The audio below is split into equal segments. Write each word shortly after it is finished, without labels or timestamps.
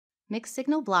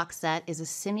Mixed-signal Blockset is a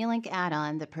Simulink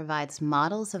add-on that provides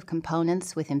models of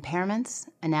components with impairments,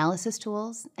 analysis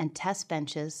tools, and test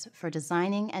benches for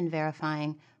designing and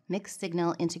verifying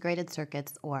mixed-signal integrated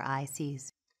circuits, or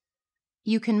ICs.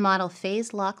 You can model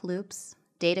phase lock loops,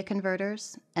 data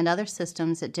converters, and other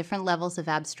systems at different levels of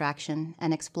abstraction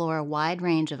and explore a wide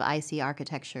range of IC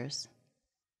architectures.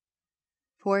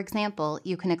 For example,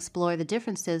 you can explore the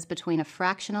differences between a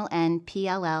fractional N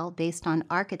PLL based on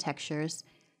architectures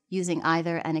using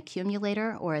either an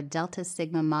accumulator or a delta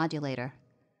sigma modulator.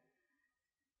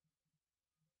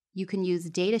 You can use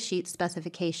datasheet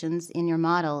specifications in your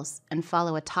models and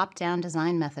follow a top-down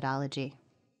design methodology.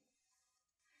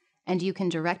 And you can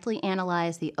directly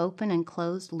analyze the open and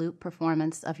closed loop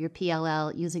performance of your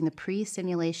PLL using the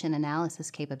pre-simulation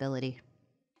analysis capability.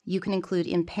 You can include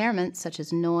impairments such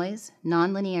as noise,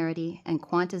 nonlinearity, and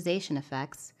quantization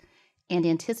effects, and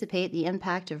anticipate the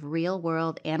impact of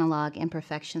real-world analog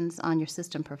imperfections on your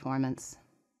system performance.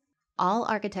 All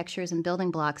architectures and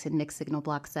building blocks in mixed-signal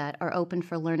Blockset are open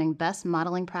for learning best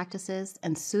modeling practices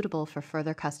and suitable for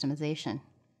further customization.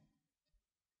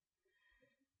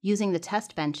 Using the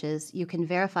test benches, you can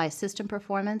verify system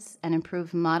performance and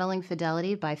improve modeling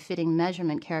fidelity by fitting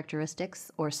measurement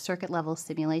characteristics or circuit-level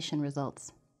simulation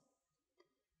results.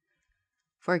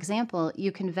 For example,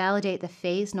 you can validate the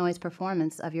phase noise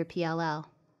performance of your PLL.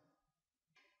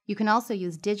 You can also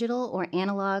use digital or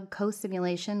analog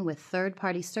co-simulation with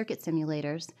third-party circuit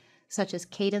simulators, such as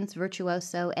Cadence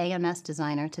Virtuoso AMS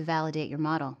Designer, to validate your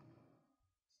model.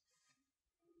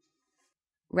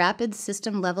 Rapid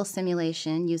system-level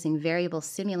simulation using variable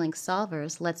Simulink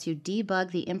solvers lets you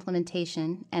debug the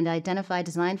implementation and identify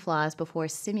design flaws before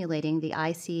simulating the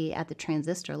IC at the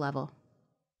transistor level.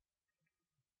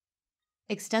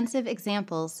 Extensive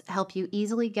examples help you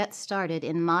easily get started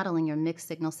in modeling your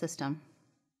mixed-signal system.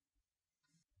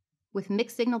 With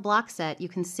mixed-signal Blockset, you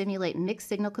can simulate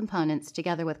mixed-signal components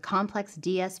together with complex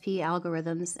DSP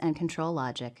algorithms and control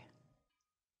logic.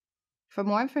 For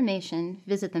more information,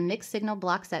 visit the Mixed-Signal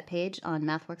Blockset page on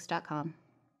mathworks.com.